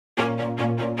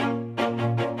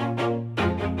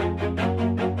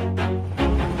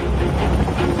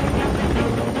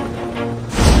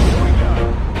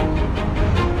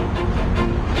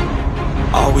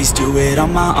do it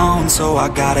on my own, so I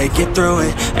gotta get through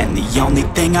it. And the only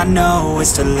thing I know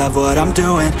is to love what I'm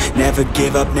doing. Never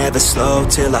give up, never slow,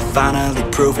 till I finally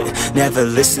prove it. Never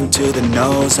listen to the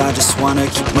no's, I just wanna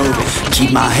keep moving.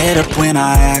 Keep my head up when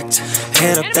I act,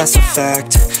 head up, that's a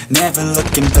fact. Never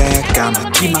looking back, I'ma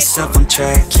keep myself on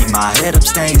track. Keep my head up,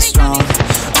 staying strong,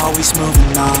 always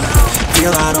moving on.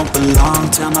 Feel I don't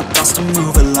belong, tell my thoughts to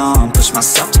move along. Push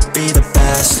myself to be the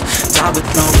best, die with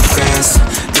no regrets.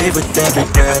 Live with every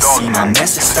breath, see my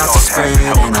message start to spread.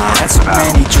 And I had so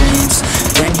many dreams,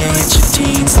 then you hit your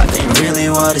teens. Life ain't really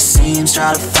what it seems,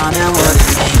 try to find out what it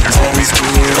means. Always do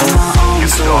it on my own,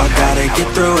 so I gotta get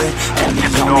through it. And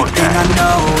the only thing I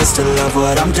know is to love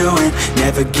what I'm doing.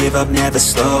 Never give up, never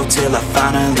slow, till I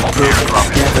finally prove it.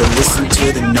 Never listen to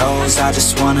the no's, I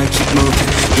just wanna keep moving.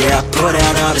 Yeah, I put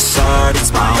out all this art, it's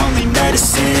my only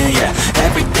medicine. Yeah,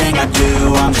 everything I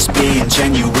do, I'm just being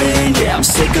genuine. Yeah, I'm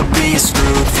sick of being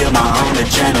screwed, feel my own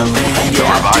adrenaline. Yeah,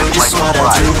 I do just what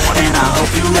I do, and I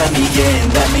hope you let me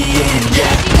in,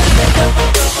 yeah.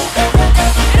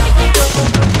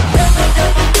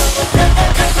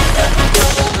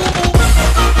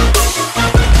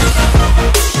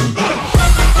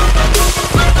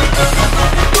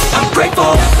 I'm grateful,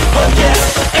 oh yeah,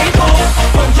 able,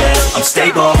 oh yeah, I'm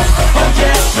stable, oh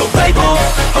yeah, no label,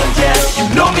 oh yeah, you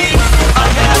know me, I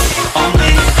have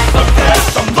only a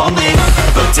path, I'm lonely,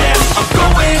 but damn, I'm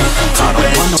going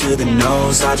to the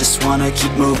nose, I just wanna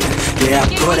keep moving. Yeah, I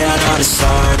put out all this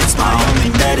art, it's my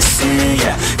only medicine.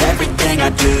 Yeah, everything I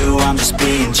do, I'm just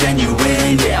being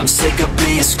genuine. Yeah, I'm sick of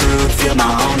being screwed, feel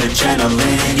my own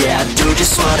adrenaline. Yeah, I do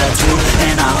just what I do,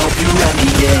 and I hope you let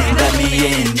me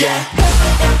in, yeah.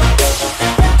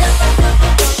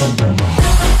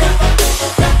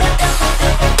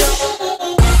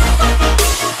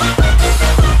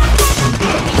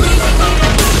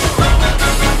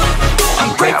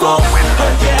 I'm grateful,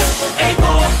 oh yeah,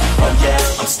 able, oh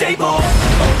yeah, I'm stable.